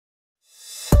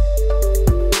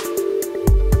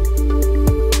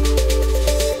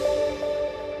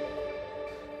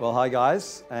Well, hi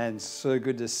guys, and so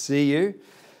good to see you.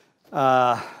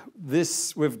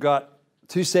 We've got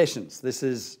two sessions. This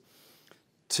is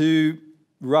two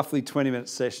roughly 20-minute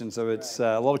sessions, so it's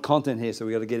a lot of content here, so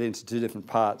we've got to get into two different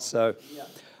parts. So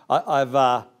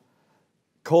I've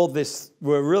called this,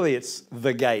 well, really it's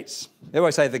the gates.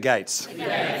 Everybody say the gates. The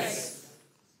gates.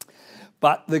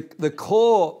 But the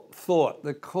core thought,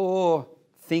 the core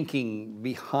thinking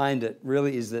behind it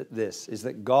really is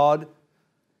that God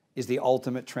is the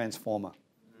ultimate transformer.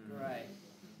 Right.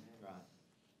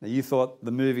 Now, you thought the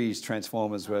movies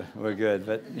Transformers were good,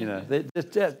 but you know,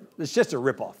 it's just a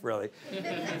rip-off, really.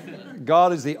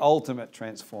 God is the ultimate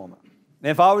transformer.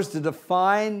 Now, if I was to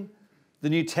define the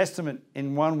New Testament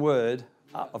in one word,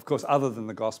 of course, other than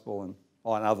the gospel and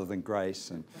other than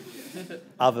grace and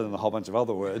other than a whole bunch of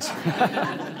other words,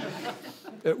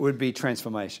 it would be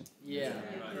transformation. Yeah,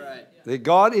 right. That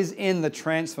God is in the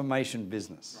transformation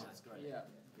business. Yeah.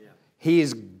 He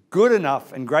is good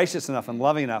enough and gracious enough and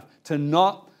loving enough to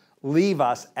not leave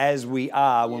us as we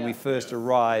are when we first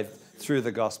arrived through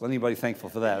the gospel. Anybody thankful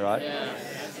for that, right? Yeah,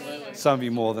 absolutely. Some of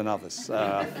you more than others.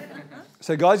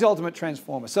 So God's the ultimate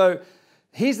transformer. So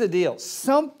here's the deal.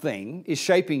 Something is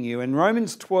shaping you. In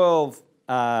Romans 12,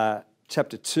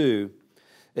 chapter 2,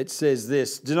 it says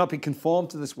this: do not be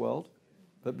conformed to this world,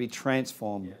 but be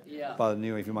transformed by the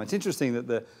renewing of your mind. It's interesting that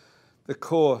the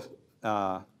core,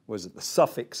 the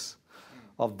suffix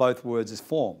of both words is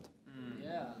formed.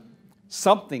 Yeah.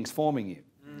 Something's forming you.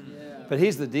 Yeah. But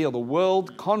here's the deal. The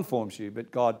world conforms you, but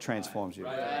God transforms you.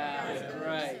 Wow,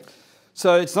 great.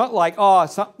 So it's not like,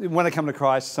 when I come to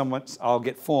Christ, I'll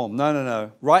get formed.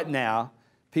 No. Right now,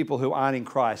 people who aren't in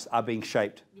Christ are being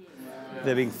shaped. Wow.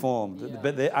 They're being formed.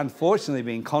 But they're unfortunately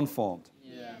being conformed.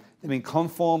 Yeah. They're being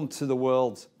conformed to the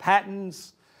world's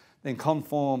patterns, then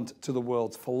conformed to the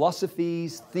world's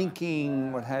philosophies,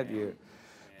 thinking, what have you.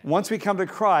 Once we come to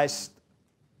Christ,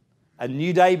 a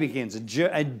new day begins,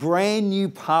 a brand new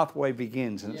pathway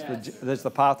begins, and it's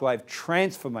the pathway of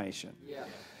transformation. Yeah.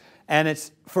 And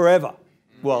it's forever.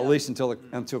 Well, at least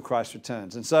until Christ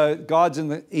returns. And so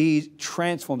He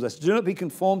transforms us. Do not be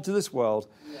conformed to this world,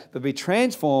 but be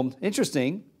transformed,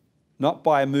 interesting, not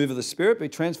by a move of the Spirit, but be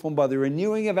transformed by the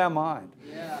renewing of our mind.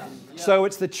 Yeah. So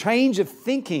it's the change of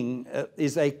thinking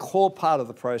is a core part of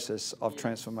the process of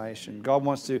transformation. God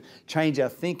wants to change our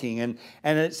thinking, and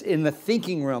it's in the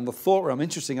thinking realm, the thought realm.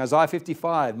 Interesting, Isaiah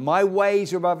 55, my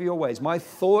ways are above your ways, my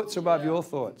thoughts are above your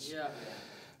thoughts.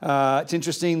 Yeah. It's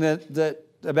interesting that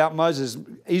about Moses,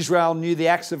 Israel knew the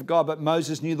acts of God, but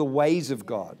Moses knew the ways of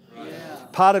God. Yeah.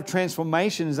 Part of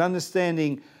transformation is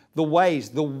understanding the ways,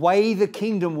 the way the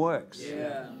kingdom works.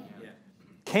 Yeah.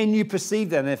 Can you perceive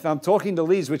that? And if I'm talking to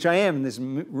leaders, which I am in this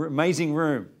amazing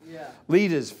room,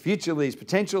 leaders, future leaders,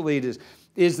 potential leaders,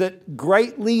 is that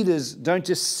great leaders don't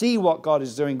just see what God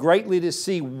is doing. Great leaders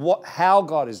see how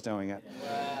God is doing it.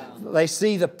 Wow. They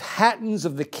see the patterns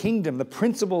of the kingdom, the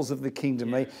principles of the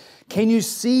kingdom. Can you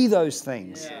see those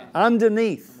things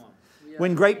underneath?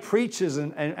 When great preachers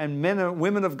and men and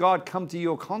women of God come to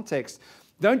your context,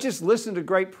 don't just listen to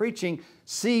great preaching.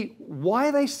 See, why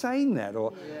are they saying that?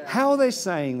 Or how are they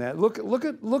saying that? Look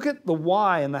at the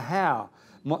why and the how,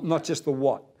 not just the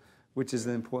what, which is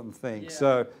an important thing.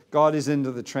 So God is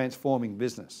into the transforming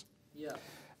business. Yeah.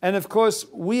 And of course,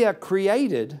 we are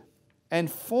created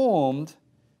and formed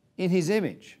in His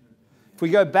image. If we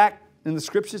go back in the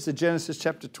scriptures to Genesis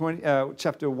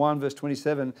chapter 1, verse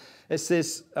 27, it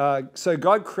says, so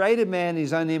God created man in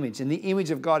His own image. In the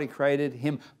image of God, He created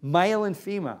him male and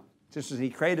female. Just as He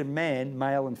created man,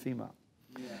 male and female.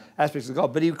 Yeah. Aspects of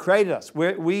God. But He created us.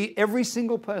 Every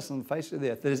single person on the face of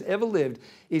the earth that has ever lived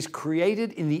is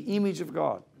created in the image of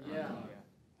God. Yeah.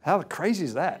 How crazy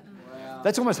is that? Wow.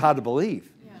 That's almost hard to believe.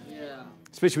 Yeah.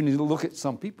 Especially when you look at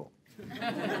some people.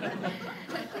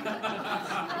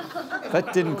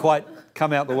 That didn't quite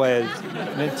come out the way it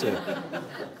meant to.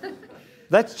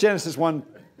 That's Genesis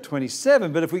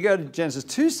 1:27. But if we go to Genesis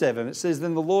 2:7, it says,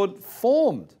 then the Lord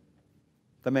formed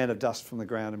the man of dust from the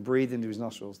ground and breathed into his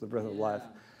nostrils the breath of life.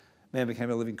 Man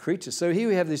became a living creature. So here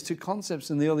we have these two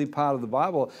concepts in the early part of the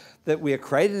Bible, that we are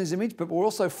created in His image, but we're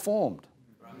also formed.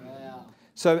 Wow.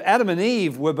 So Adam and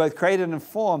Eve were both created and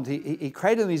formed. He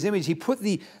created in His image. He put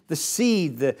the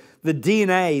seed, the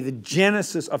DNA, the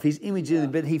genesis of His image in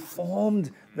them, but He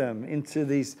formed them into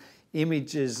these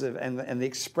images and the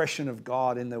expression of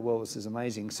God in the world. This is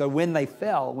amazing. So when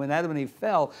Adam and Eve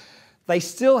fell, they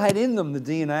still had in them the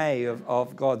DNA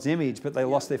of God's image, but they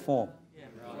lost their form.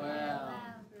 Wow.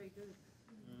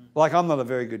 Like, I'm not a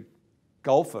very good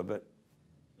golfer, but,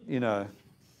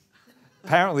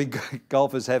 apparently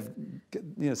golfers have,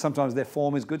 sometimes their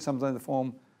form is good, sometimes the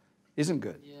form isn't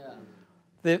good. Yeah.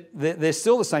 they're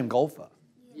still the same golfer.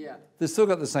 Yeah. They've still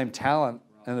got the same talent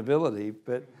and ability,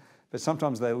 but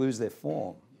sometimes they lose their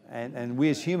form. And we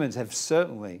as humans have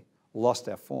certainly lost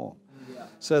our form. Yeah.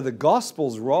 So the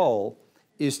gospel's role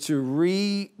is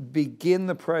to begin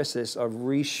the process of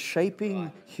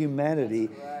reshaping humanity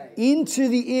into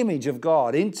the image of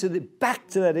God, back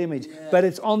to that image. Yeah. But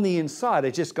it's on the inside.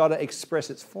 It's just got to express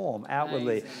its form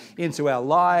outwardly into our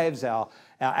lives, our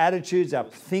attitudes, our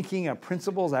thinking, our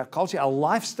principles, our culture, our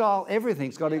lifestyle.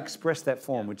 Everything's got to express that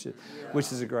form, which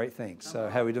is a great thing. So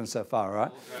how are we doing so far,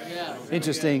 right? Yeah.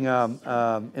 Interesting,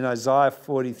 in Isaiah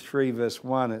 43 verse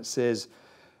 1, it says,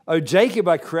 "O Jacob,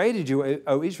 I created you.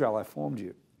 O Israel, I formed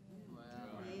you." Wow.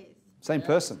 Same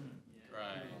person.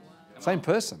 Same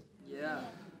person. Yeah.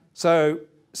 So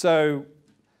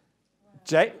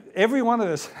every one of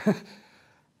us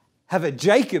have a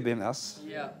Jacob in us.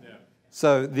 Yeah.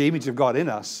 So the image of God in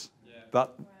us,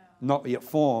 but not yet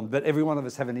formed. But every one of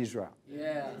us have an Israel.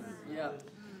 Yeah. Yeah.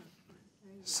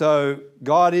 So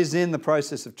God is in the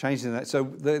process of changing that. So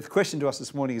the question to us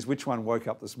this morning is, which one woke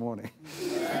up this morning?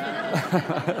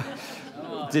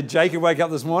 Did Jacob wake up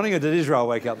this morning, or did Israel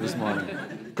wake up this morning?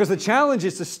 Because the challenge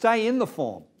is to stay in the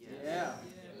form. Yeah.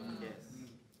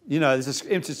 You know, there's this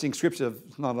interesting scripture,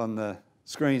 not on the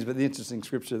screens, but the interesting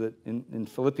scripture that in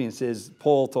Philippians says,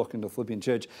 Paul talking to the Philippian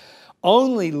church,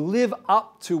 only live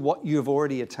up to what you've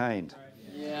already attained.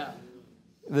 Yeah.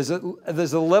 There's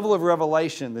a level of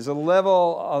revelation. There's a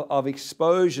level of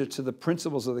exposure to the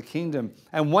principles of the kingdom.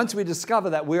 And once we discover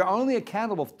that, we're only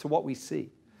accountable to what we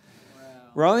see.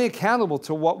 Wow. We're only accountable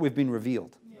to what we've been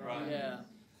revealed.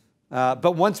 Yeah.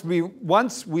 But once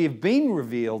we've been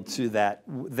revealed to that,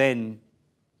 then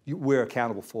we're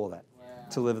accountable for that,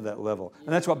 to live at that level. And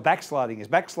that's what backsliding is.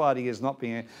 Backsliding is not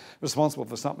being responsible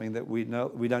for something that we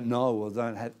don't know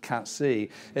or can't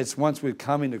see. It's once we've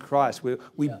come into Christ,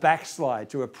 we backslide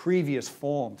to a previous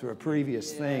form, to a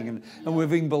previous thing, and we're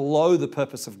being below the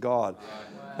purpose of God.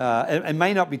 And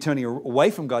may not be turning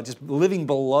away from God, just living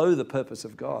below the purpose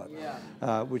of God,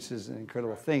 which is an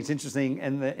incredible thing. It's interesting,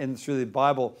 and through the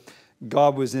Bible,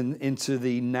 God was into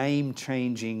the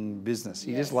name-changing business.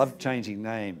 He just loved changing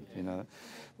names, you know.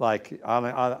 Like,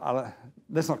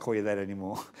 let's not call you that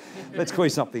anymore. Let's call you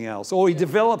something else. Or he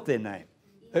developed their name.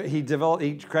 He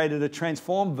created a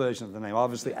transformed version of the name.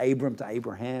 Obviously, Abram to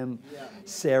Abraham,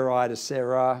 Sarai to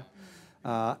Sarah.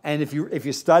 And if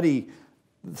you study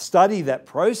that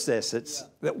process,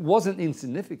 that wasn't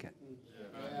insignificant.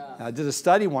 I did a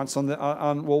study once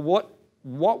on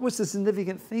what was the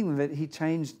significant thing that he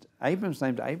changed Abram's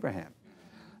name to Abraham?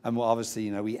 And well, obviously,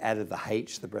 you know, we added the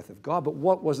H, the breath of God. But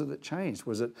what was it that changed?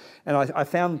 And I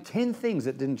found 10 things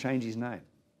that didn't change his name.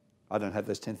 I don't have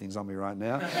those 10 things on me right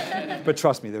now. But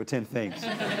trust me, there were 10 things.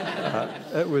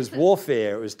 It was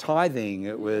warfare. It was tithing.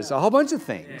 It was a whole bunch of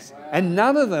things. And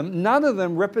none of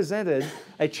them represented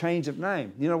a change of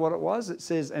name. You know what it was? It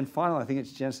says, and finally, I think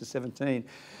it's Genesis 17.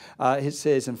 It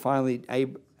says, and finally,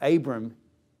 Abram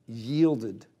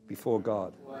yielded before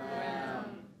God. Wow.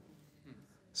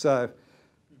 So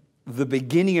the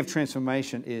beginning of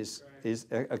transformation is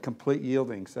a complete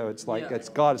yielding. So it's like, it's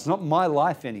God. It's not my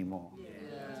life anymore.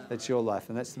 It's your life.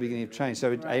 And that's the beginning of change.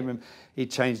 So Abram, he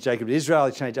changed Jacob to Israel.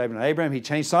 He changed Abram to Abraham. He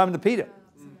changed Simon to Peter.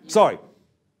 Sorry.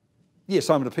 Yeah,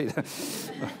 Simon to Peter.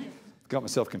 Got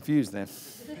myself confused then.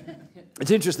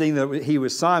 It's interesting that he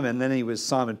was Simon, then he was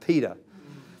Simon Peter.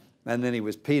 And then he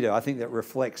was Peter. I think that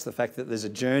reflects the fact that there's a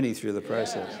journey through the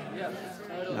process. Yeah.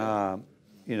 Totally.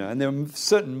 You know, and there were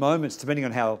certain moments, depending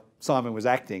on how Simon was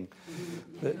acting,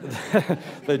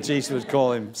 that Jesus would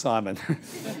call him Simon.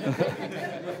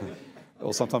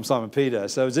 Or sometimes Simon Peter.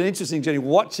 So it was an interesting journey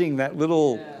watching that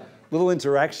little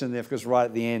interaction there, because right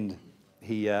at the end,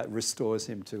 he restores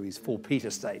him to his full Peter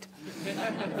state,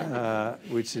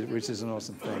 which is an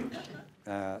awesome thing.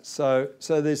 So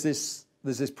there's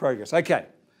this progress. Okay,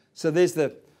 so there's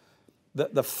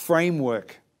the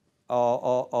framework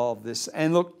of this.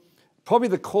 And look, probably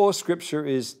the core scripture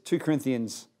is 2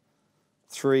 Corinthians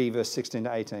 3, verse 16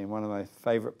 to 18, one of my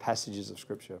favorite passages of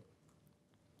scripture.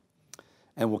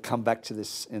 And we'll come back to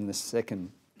this in the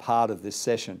second part of this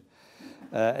session.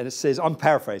 And it says, I'm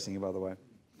paraphrasing it, by the way.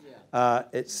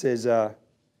 It says, in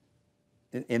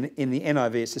the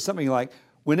NIV, it says something like,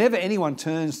 whenever anyone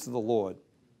turns to the Lord,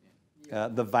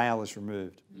 the veil is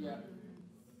removed. Yeah.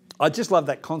 I just love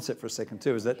that concept for a second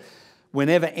too, is that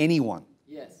whenever anyone.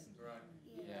 Yes. Right.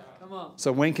 Yeah. Come on.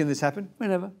 So when can this happen?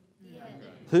 Whenever. Yeah.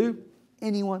 Who?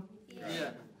 Anyone.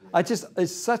 Yeah.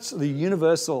 It's such the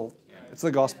universal, it's the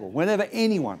gospel. Whenever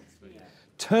anyone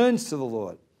turns to the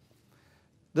Lord.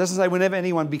 It doesn't say whenever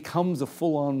anyone becomes a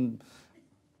full-on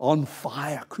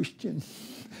fire Christian.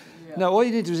 No, all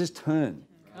you need to do is just turn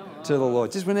to the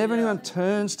Lord. Just whenever Yeah. anyone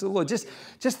turns to the Lord, just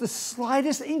the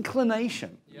slightest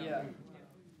inclination. Yeah.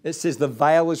 It says the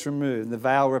veil is removed. The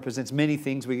veil represents many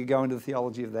things. We could go into the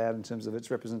theology of that in terms of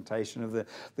its representation of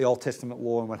the Old Testament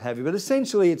law and what have you. But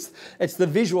essentially, it's the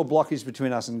visual blockage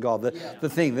between us and God. The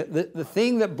thing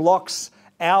that blocks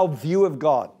our view of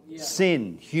God,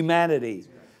 sin, humanity,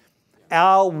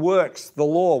 our works, the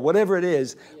law, whatever it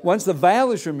is. Once the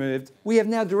veil is removed, we have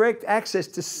now direct access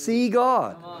to see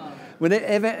God.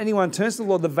 Whenever anyone turns to the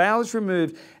Lord, the veil is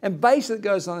removed. And basically it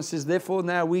goes on and says, therefore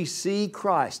now we see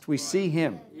Christ. We see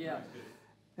Him. Yeah.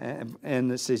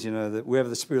 And it says, that wherever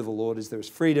the Spirit of the Lord is, there is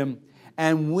freedom.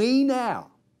 And we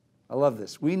now, I love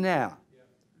this, we now,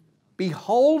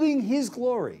 beholding His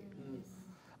glory,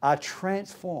 are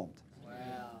transformed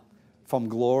from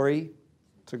glory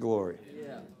to glory.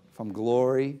 Yeah. From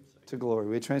glory to glory.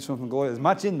 We're transformed from glory. There's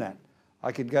much in that.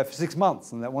 I could go for 6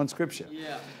 months on that one scripture.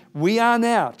 Yeah. We are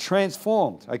now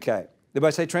transformed. Okay.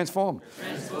 Everybody say transformed.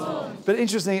 Transformed. But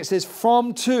interesting, it says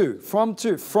from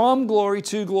glory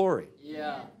to glory.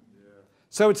 Yeah.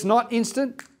 So it's not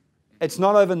instant. It's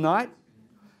not overnight.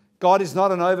 God is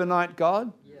not an overnight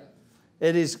God. Yeah.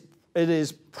 It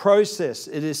is process.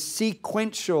 It is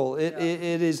sequential. It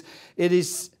is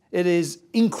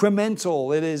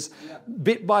incremental. It is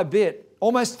bit by bit.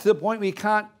 Almost to the point where you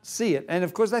can't see it. And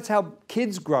of course, that's how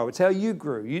kids grow. It's how you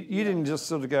grew. You didn't just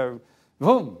sort of go,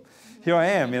 boom, here I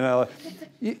am.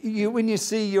 When you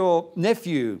see your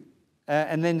nephew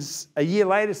and then a year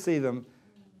later see them,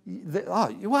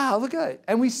 oh, wow, look at it.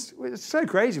 And it's so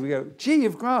crazy. We go, gee,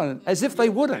 you've grown, as if they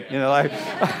wouldn't.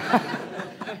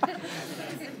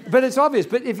 But it's obvious.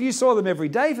 But if you saw them every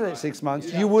day for that 6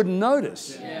 months, you wouldn't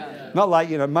notice. Yeah. Not like,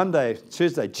 Monday,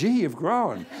 Tuesday, gee, you've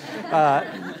grown.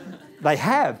 They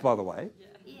have, by the way.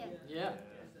 Yeah.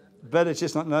 But it's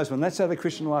just not noticeable. And that's how the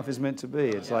Christian life is meant to be.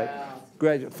 It's like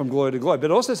from glory to glory. But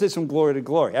it also says from glory to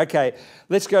glory. Okay,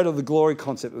 let's go to the glory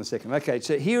concept in a second. Okay,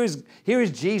 so here is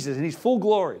Jesus in His full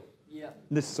glory. Yeah.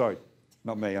 Sorry,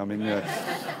 not me. I mean,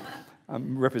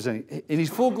 I'm representing. In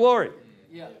His full glory.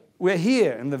 Yeah. We're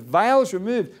here and the veil is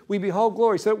removed. We behold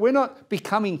glory. So we're not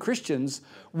becoming Christians.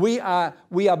 We are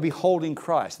beholding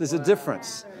Christ. There's a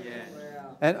difference.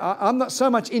 And I'm not so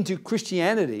much into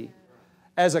Christianity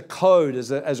as a code,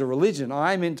 as a religion.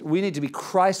 We need to be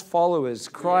Christ followers,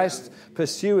 Christ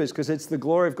pursuers, because it's the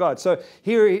glory of God. So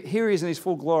here He is in His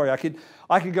full glory. I could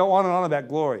go on and on about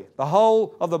glory. The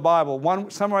whole of the Bible,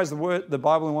 summarize the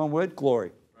Bible in one word: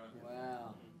 glory.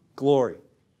 Wow. Glory.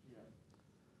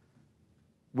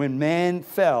 When man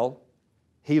fell,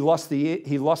 he lost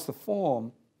the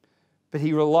form, but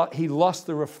he lost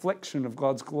the reflection of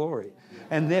God's glory.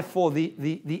 And therefore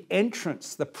the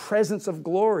entrance, the presence of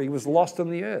glory was lost on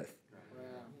the earth.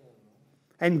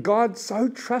 And God so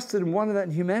trusted and wanted that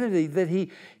in humanity that he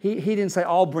didn't say,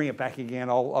 I'll bring it back again,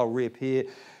 I'll reappear.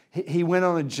 He went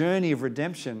on a journey of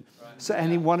redemption.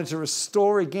 And He wanted to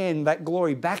restore again that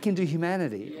glory back into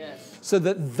humanity. Yes. So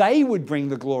that they would bring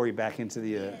the glory back into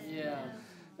the earth. Yeah.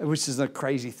 Which is a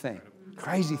crazy thing.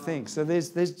 Crazy thing. So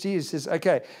there's Jesus says,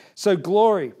 okay, so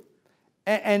glory.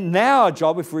 And now our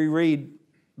job, if we read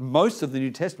most of the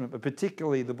New Testament, but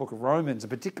particularly the book of Romans,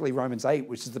 and particularly Romans 8,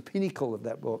 which is the pinnacle of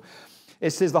that book, it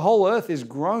says the whole earth is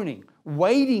groaning,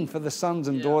 waiting for the sons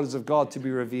and daughters of God to be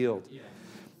revealed,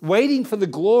 waiting for the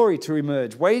glory to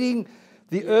emerge, waiting.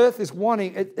 The earth is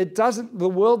wanting, the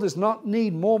world does not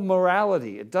need more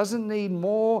morality. It doesn't need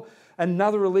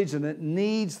another religion. It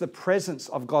needs the presence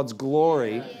of God's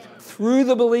glory through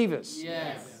the believers.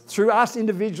 Yes. Through us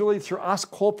individually, through us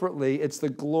corporately, it's the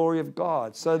glory of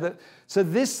God. So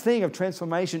this thing of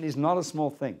transformation is not a small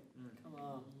thing. Come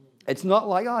on. It's not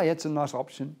like, it's a nice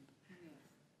option.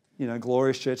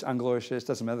 Glorious church, unglorious church,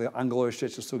 doesn't matter. The unglorious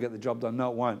church will still get the job done.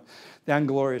 No, it won't. The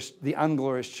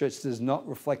unglorious church does not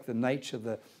reflect the nature,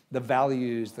 the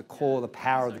values, the core, the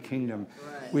power of the kingdom.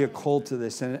 Right. We are called to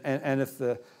this. And if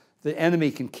the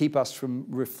enemy can keep us from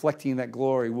reflecting that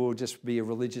glory, we'll just be a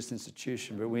religious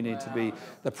institution. But we need to be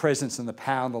the presence and the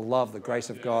power and the love, the grace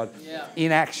of God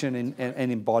in action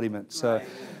and embodiment. So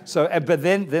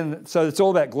it's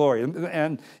all about glory.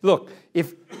 And look,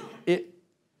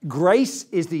 grace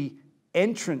is the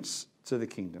entrance to the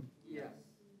kingdom,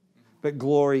 but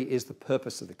glory is the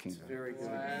purpose of the kingdom. Very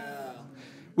good. Wow.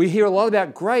 We hear a lot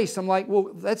about grace. I'm like, well,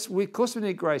 of course we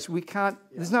need grace. We can't.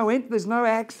 There's no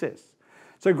access.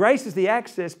 So grace is the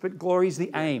access, but glory is the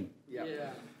aim. Yeah.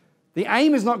 The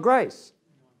aim is not grace.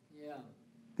 Yeah.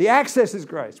 The access is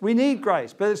grace. We need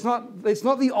grace, but it's not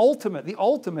the ultimate. The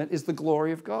ultimate is the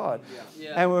glory of God.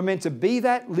 Yeah. And we're meant to be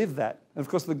that, live that. And of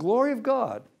course, the glory of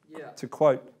God, to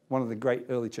quote one of the great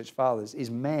early church fathers, is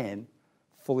man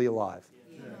fully alive.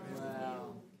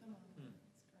 Wow.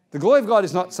 The glory of God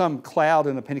is not some cloud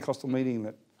in a Pentecostal meeting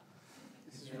that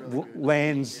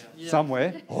lands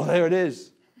somewhere. Oh, there it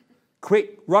is.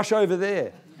 Quick, rush over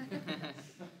there.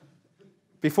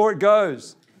 Before it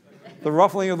goes, the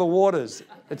ruffling of the waters.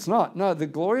 It's not. No, the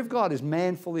glory of God is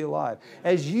man fully alive.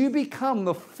 As you become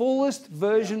the fullest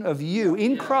version of you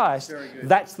in Christ,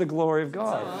 that's the glory of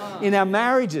God. In our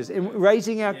marriages, in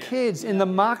raising our kids, in the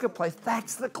marketplace,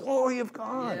 that's the glory of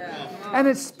God. And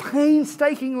it's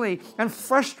painstakingly and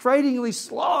frustratingly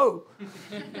slow.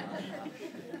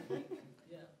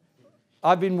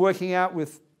 I've been working out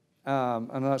with, I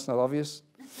know it's not obvious,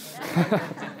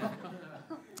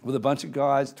 with a bunch of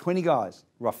guys, 20 guys,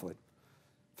 roughly,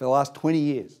 for the last 20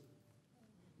 years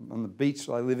on the beach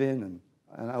I live in,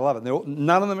 and I love it.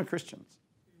 None of them are Christians.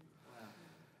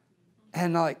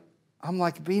 And I'm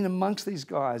like being amongst these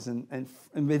guys, and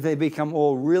they become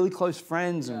all really close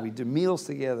friends, and we do meals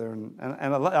together, and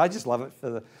I just love it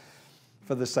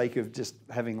for the sake of just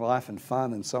having life and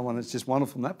fun and so on. It's just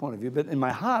wonderful from that point of view. But in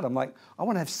my heart, I'm like, I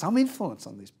want to have some influence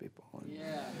on these people.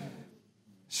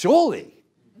 Surely.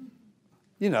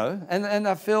 You know, and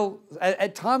I feel,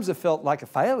 at times I felt like a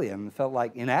failure and felt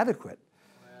like inadequate.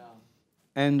 Wow.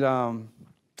 And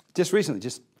just recently,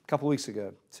 just a couple of weeks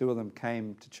ago, 2 of them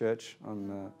came to church,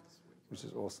 which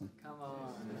is awesome. Come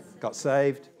on. Got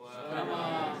saved. Wow. Come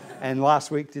on. And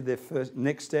last week did their first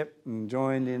Next Step and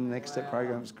joined in the Next Step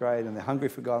program. It's great. And they're hungry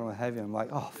for God and what have you. I'm like,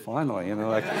 oh, finally, you know,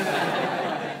 like...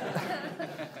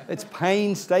 It's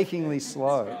painstakingly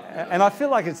slow. And I feel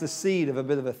like it's the seed of a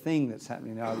bit of a thing that's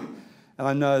happening now. And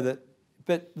I know that,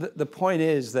 but the point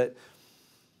is that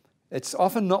it's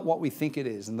often not what we think it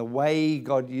is. And the way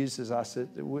God uses us,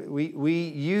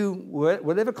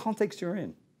 whatever context you're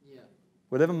in,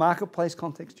 whatever marketplace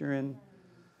context you're in,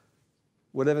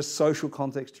 whatever social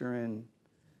context you're in,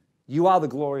 you are the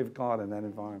glory of God in that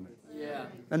environment. Yeah.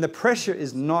 And the pressure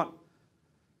is not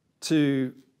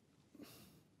to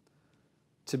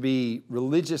be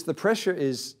religious. The pressure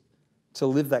is to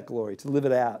live that glory, to live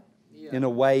it out in a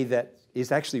way that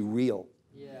is actually real.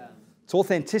 Yeah. It's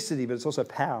authenticity, but it's also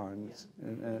power, and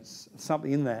it's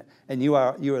something in that. And you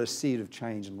are a seed of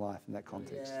change in life in that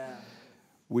context,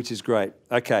 which is great.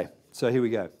 Okay, so here we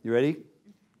go. You ready?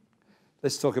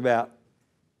 Let's talk about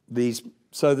these.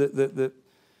 So that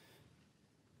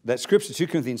scripture, 2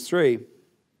 Corinthians 3,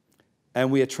 and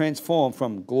we are transformed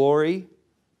from glory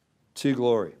to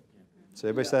glory. So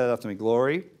everybody say that after me.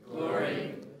 Glory.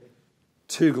 Glory.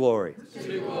 To glory.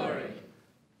 To glory.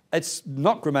 It's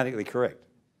not grammatically correct.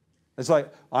 It's like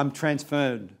I'm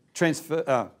transferred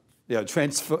from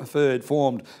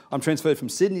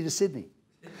Sydney to Sydney.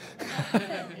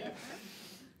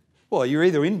 Well, you're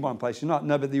either in one place, you're not.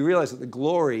 No, but you realize that the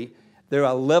glory, there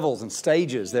are levels and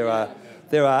stages. There are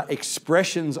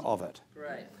expressions of it.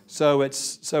 Right. So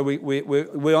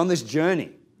we're on this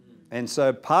journey. And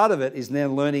so part of it is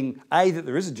then learning, A, that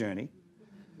there is a journey.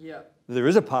 Yeah. There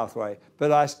is a pathway.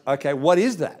 But what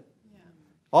is that? Yeah.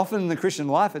 Often in the Christian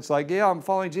life, it's like, yeah, I'm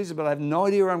following Jesus, but I have no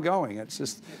idea where I'm going. It's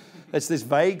just, it's this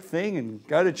vague thing, and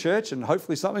go to church and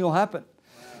hopefully something will happen.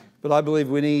 Wow. But I believe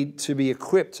we need to be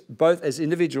equipped both as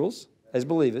individuals, as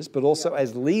believers, but also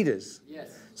as leaders.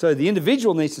 Yes. So the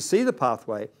individual needs to see the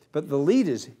pathway, but the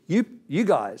leaders, you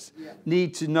guys,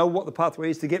 need to know what the pathway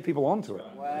is to get people onto it.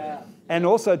 Wow. And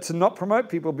also to not promote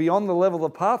people beyond the level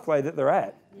of pathway that they're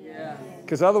at. Yeah.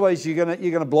 Because otherwise you're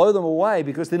gonna blow them away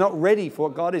because they're not ready for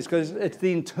what God is. Because it's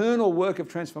the internal work of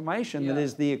transformation that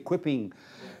is the equipping,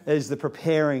 is the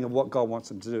preparing of what God wants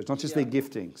them to do. It's not just their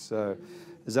gifting. So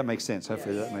does that make sense?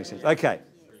 Hopefully that makes sense. Okay.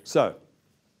 So,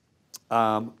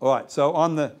 all right. So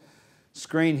on the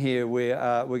screen here,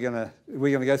 we're gonna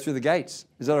go through the gates.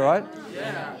 Is that all right?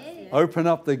 Yeah. Open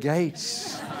up the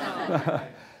gates.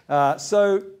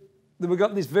 So we've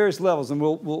got these various levels, and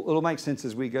it'll make sense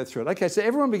as we go through it. Okay, so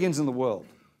everyone begins in the world.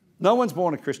 No one's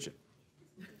born a Christian.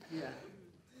 Yeah.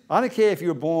 I don't care if you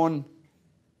were born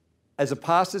as a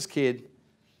pastor's kid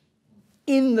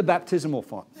in the baptismal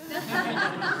font.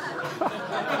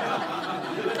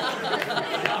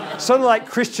 Sort of like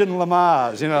Christian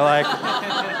Lamar's, you know, like...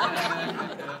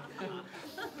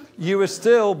 You were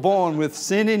still born with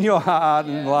sin in your heart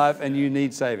and life, and you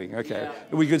need saving. Okay.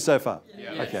 Are we good so far?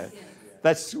 Yeah. Okay.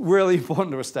 That's really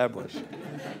important to establish.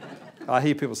 I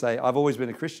hear people say, I've always been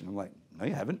a Christian. I'm like, no,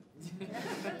 you haven't.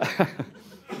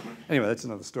 Anyway, that's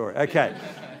another story. Okay.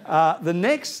 The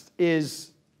next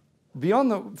is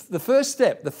beyond the first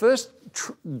step. The first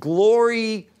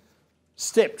glory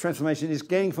step transformation is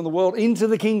getting from the world into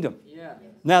the kingdom. Yeah.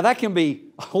 Now, that can be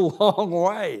a long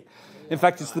way. In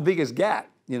fact, it's the biggest gap.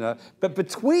 You know, but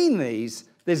between these,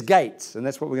 there's gates, and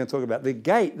that's what we're going to talk about.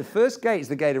 The first gate is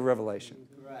the gate of revelation.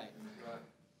 Right.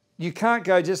 You can't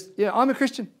go just, I'm a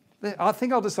Christian. I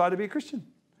think I'll decide to be a Christian.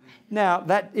 Now,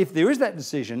 if there is that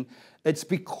decision, it's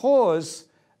because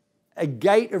a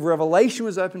gate of revelation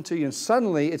was opened to you, and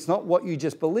suddenly it's not what you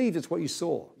just believed, it's what you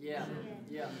saw. Yeah.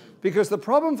 Yeah. Because the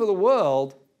problem for the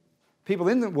world, people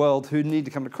in the world who need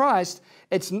to come to Christ,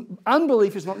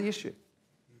 unbelief is not the issue.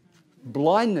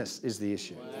 Blindness is the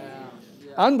issue. Wow.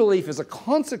 Yeah. Unbelief is a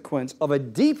consequence of a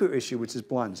deeper issue, which is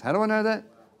blindness. How do I know that?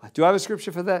 Do I have a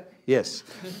scripture for that? Yes.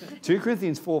 2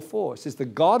 Corinthians 4:4 says, the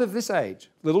God of this age,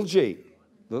 little g,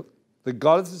 look, the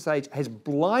God of this age has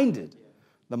blinded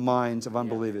the minds of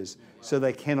unbelievers so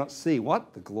they cannot see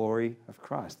what? The glory of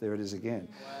Christ. There it is again.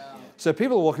 Wow. So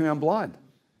people are walking around blind.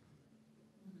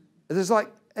 It's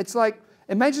like,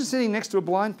 imagine sitting next to a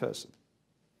blind person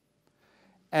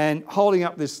and holding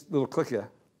up this little clicker,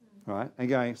 right, and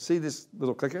going, see this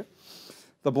little clicker?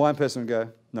 The blind person would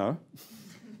go, no,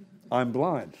 I'm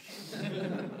blind.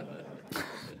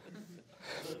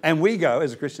 And we go,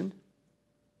 as a Christian,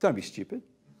 don't be stupid.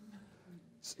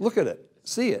 Look at it.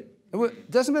 See it. It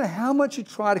doesn't matter how much you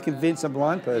try to convince a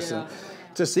blind person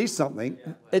to see something.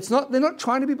 They're not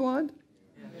trying to be blind.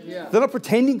 Yeah. They're not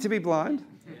pretending to be blind.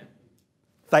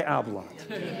 They are blind.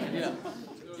 Yeah.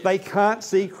 They can't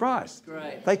see Christ.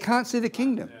 Great. They can't see the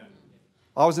kingdom.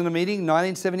 I was in a meeting in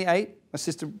 1978. My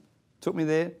sister took me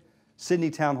there, Sydney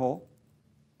Town Hall.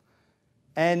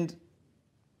 And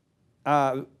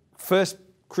first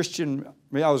Christian,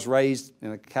 I was raised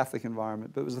in a Catholic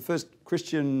environment, but it was the first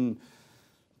Christian,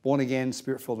 born-again,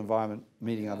 spirit-filled environment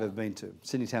meeting I've ever been to.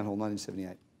 Sydney Town Hall,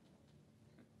 1978.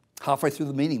 Halfway through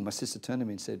the meeting, my sister turned to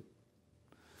me and said,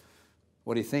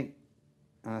 what do you think?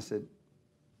 And I said,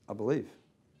 I believe.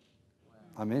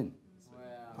 I'm in. Wow.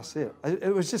 I see it.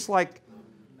 It was just like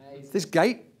Amazing. this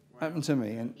gate opened to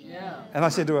me. And I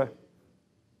said to her,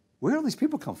 where do all these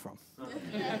people come from?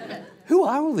 Who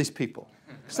are all these people?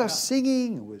 Because I was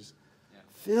singing, it was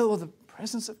filled with the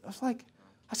presence of, I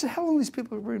said, how long have these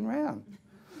people been around?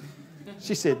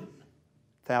 She said,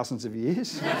 thousands of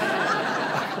years.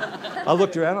 I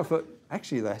looked around, I thought,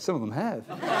 actually, some of them have.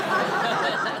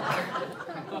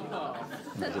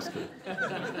 No, just kidding.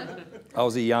 I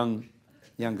was a young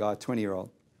guy,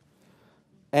 20-year-old.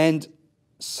 And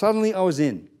suddenly I was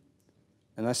in,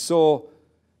 and I saw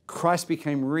Christ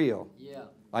became real. Yeah.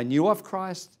 I knew of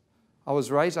Christ. I was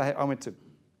raised. I went to,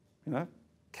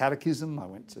 catechism. I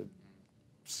went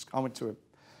to a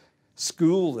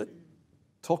school that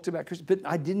talked about Christ, but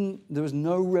there was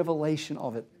no revelation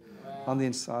of it on the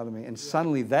inside of me. And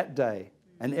suddenly that day,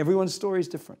 and everyone's story is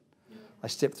different, I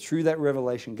stepped through that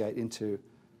revelation gate into,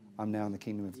 I'm now in the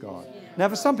kingdom of God. Yeah. Now,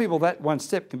 for some people, that one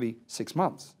step can be 6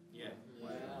 months. Wow.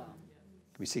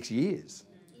 It can be 6 years.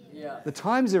 Yeah. The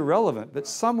time's irrelevant, but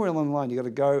somewhere along the line, you've got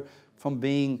to go from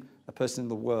being a person in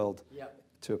the world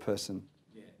to a person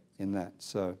in that.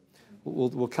 So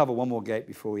we'll cover one more gate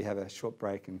before we have a short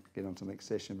break and get on to the next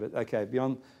session. But okay,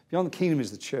 beyond the kingdom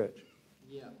is the church.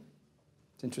 Yeah.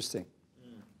 It's interesting.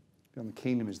 Beyond the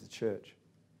kingdom is the church.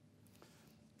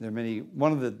 There are many.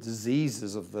 One of the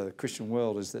diseases of the Christian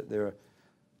world is that there are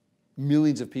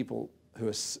millions of people who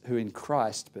are in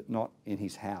Christ but not in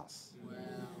His house. Wow.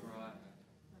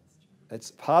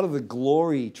 It's part of the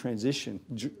glory transition,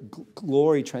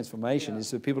 glory transformation is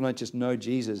that people don't just know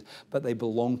Jesus, but they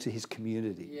belong to His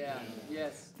community. Yeah.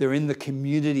 Yes. They're in the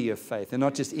community of faith. They're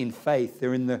not just in faith,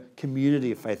 they're in the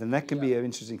community of faith. And that can be an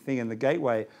interesting thing. And the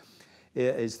gateway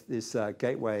is this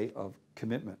gateway of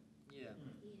commitment. Yeah.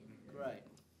 Great.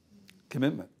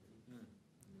 Commitment.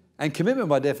 And commitment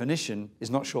by definition is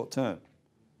not short term.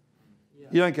 Yeah.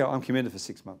 You don't go, I'm committed for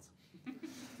 6 months.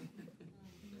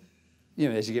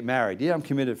 As you get married, I'm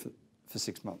committed for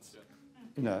 6 months.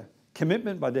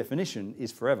 Commitment by definition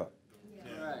is forever.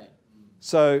 Right.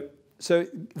 So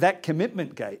that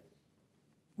commitment gate,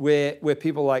 where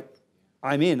people are like,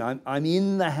 I'm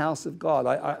in the house of God.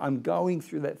 I'm going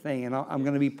through that thing, and I'm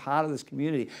going to be part of this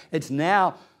community. It's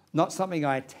now not something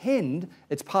I attend;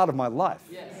 it's part of my life.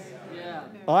 Yes. Yeah.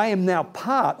 I am now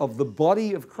part of the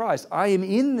body of Christ. I am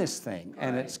in this thing,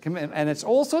 and it's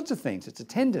all sorts of things. It's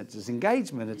attendance, it's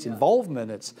engagement, it's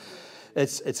involvement,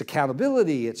 it's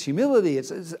accountability, it's humility,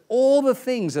 it's all the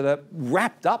things that are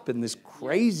wrapped up in this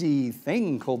crazy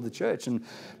thing called the church. And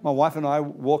my wife and I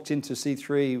walked into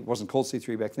C3. It wasn't called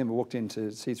C3 back then, but walked into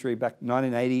C3 back in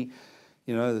 1980.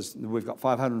 We've got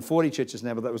 540 churches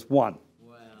now, but that was one.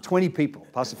 Wow. 20 people.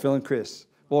 Pastor Phil and Chris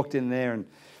walked in there, and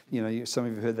some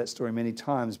of you have heard that story many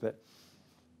times, but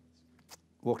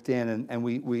walked in and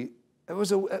it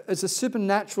was a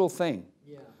supernatural thing.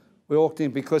 Yeah. We walked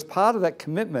in because part of that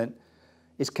commitment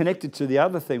is connected to the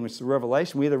other thing, which is the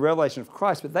revelation. We had a revelation of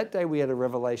Christ, but that day we had a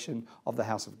revelation of the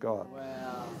house of God.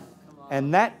 Wow. Come on.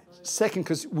 And that second,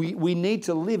 because we need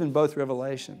to live in both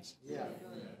revelations. Yeah.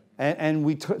 And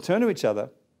we turn to each other.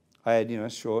 I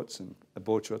had, shorts and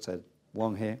board shorts. I had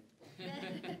long hair,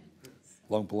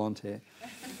 long blonde hair.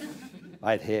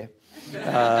 I had hair.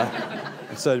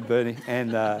 And so did Bernie.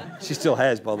 And she still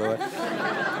has, by the way.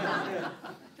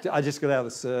 I just got out of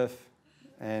the surf.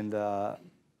 And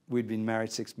we'd been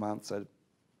married 6 months. I had,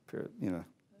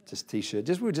 just T-shirt.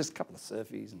 We were just a couple of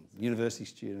surfies and university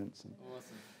students.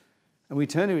 Awesome. And we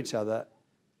turned to each other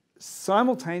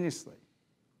simultaneously.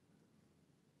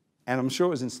 And I'm sure it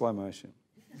was in slow motion.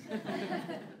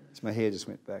 So my hair just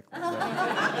went back. Like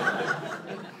that.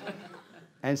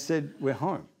 And said, we're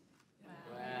home.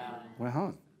 Wow. We're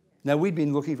home. Now, we'd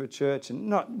been looking for a church,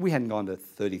 and we hadn't gone to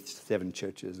 37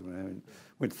 churches. We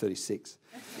went to 36.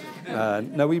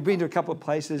 No, we'd been to a couple of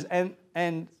places,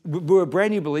 and we were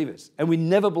brand new believers, and we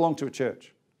never belonged to a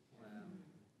church. Wow.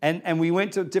 And we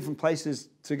went to different places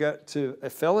to go to a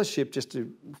fellowship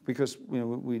because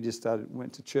we just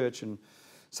went to church and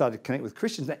started to connect with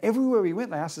Christians. Now, everywhere we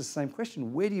went, they asked us the same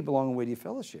question: where do you belong and where do you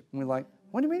fellowship? And we're like,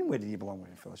 what do you mean, where do you belong, where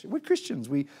do you fellowship? We're Christians.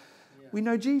 We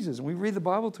know Jesus and we read the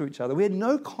Bible to each other. We had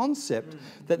no concept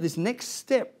that this next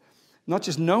step, not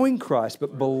just knowing Christ,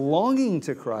 but belonging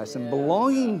to Christ and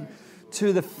belonging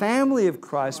to the family of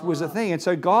Christ was a thing. And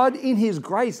so God, in His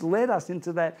grace, led us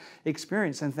into that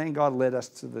experience. And thank God led us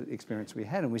to the experience we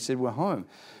had. And we said, we're home.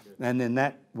 And then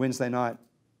that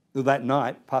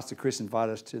night, Pastor Chris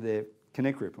invited us to their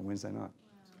Connect group on Wednesday night.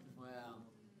 Wow.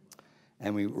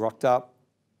 And we rocked up.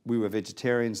 We were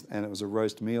vegetarians, and it was a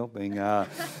roast meal, being a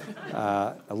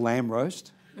lamb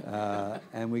roast.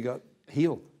 And we got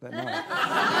healed that night.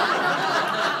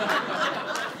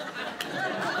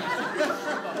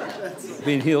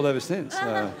 Been healed ever since.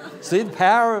 See the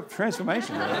power of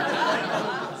transformation.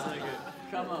 Right?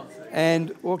 Come on.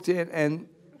 And walked in, and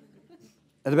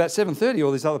at about 7:30,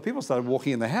 all these other people started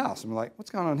walking in the house. And we're like, what's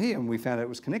going on here? And we found out it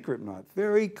was Connect Group night.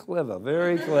 Very clever,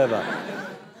 very clever.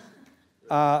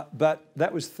 But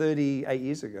that was 38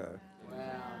 years ago. Wow.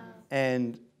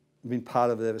 And been part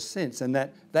of it ever since. And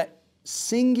that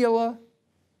singular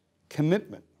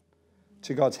commitment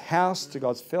to God's house, to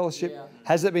God's fellowship,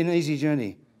 has it been an easy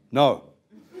journey? No.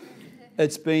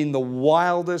 It's been the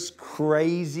wildest,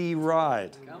 crazy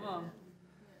ride. Come on.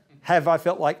 Have I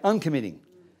felt like uncommitting?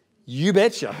 You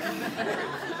betcha.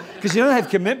 Because you don't have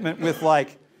commitment with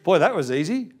like, boy, that was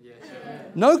easy.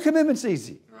 No commitment's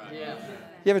easy. Yeah.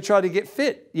 You ever tried to get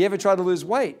fit? You ever tried to lose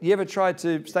weight? You ever tried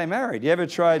to stay married? You ever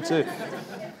tried to...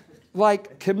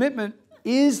 commitment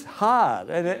is hard,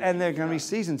 and there are going to be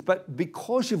seasons. But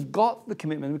because you've got the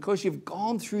commitment, because you've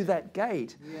gone through that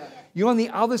gate, you're on the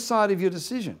other side of your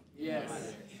decision. Yes.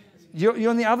 You're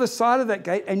on the other side of that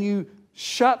gate, and you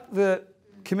shut the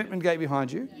commitment gate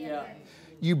behind you. Yeah.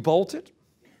 You bolt it.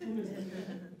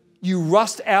 You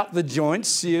rust out the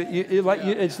joints.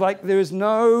 It's like there is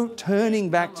no turning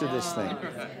back to this thing.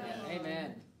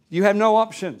 Amen. You have no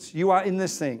options. You are in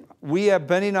this thing.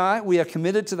 Bernie and I, we are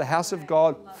committed to the house of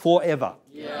God forever.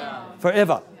 Yeah.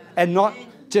 Forever. And not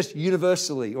just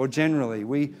universally or generally.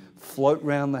 We float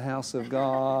around the house of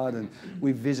God and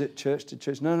we visit church to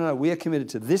church. No. We are committed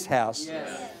to this house,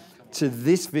 to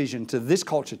this vision, to this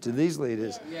culture, to these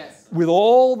leaders. Yes. With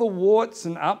all the warts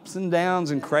and ups and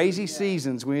downs and crazy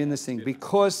seasons, we're in this thing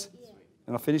because,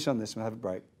 and I'll finish on this and I'll have a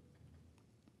break.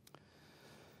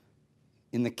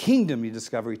 In the kingdom, you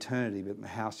discover eternity, but in the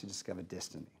house, you discover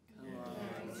destiny.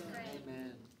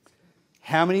 Amen.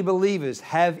 How many believers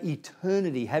have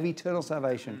eternity, have eternal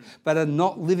salvation, but are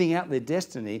not living out their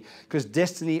destiny? Because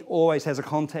destiny always has a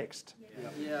context.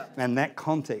 Yeah. And that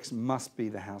context must be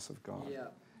the house of God. Yeah.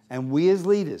 And we as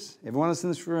leaders, everyone that's in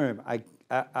this room,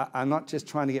 are not just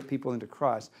trying to get people into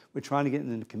Christ. We're trying to get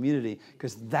them into community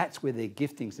because that's where their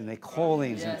giftings and their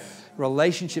callings and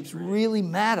relationships really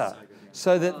matter.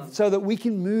 So that we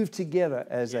can move together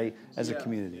as a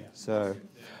community. So,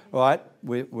 all right,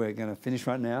 we're going to finish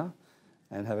right now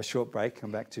and have a short break.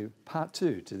 Come back to part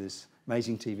 2 to this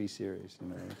amazing TV series.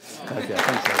 Okay,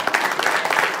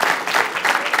 thanks.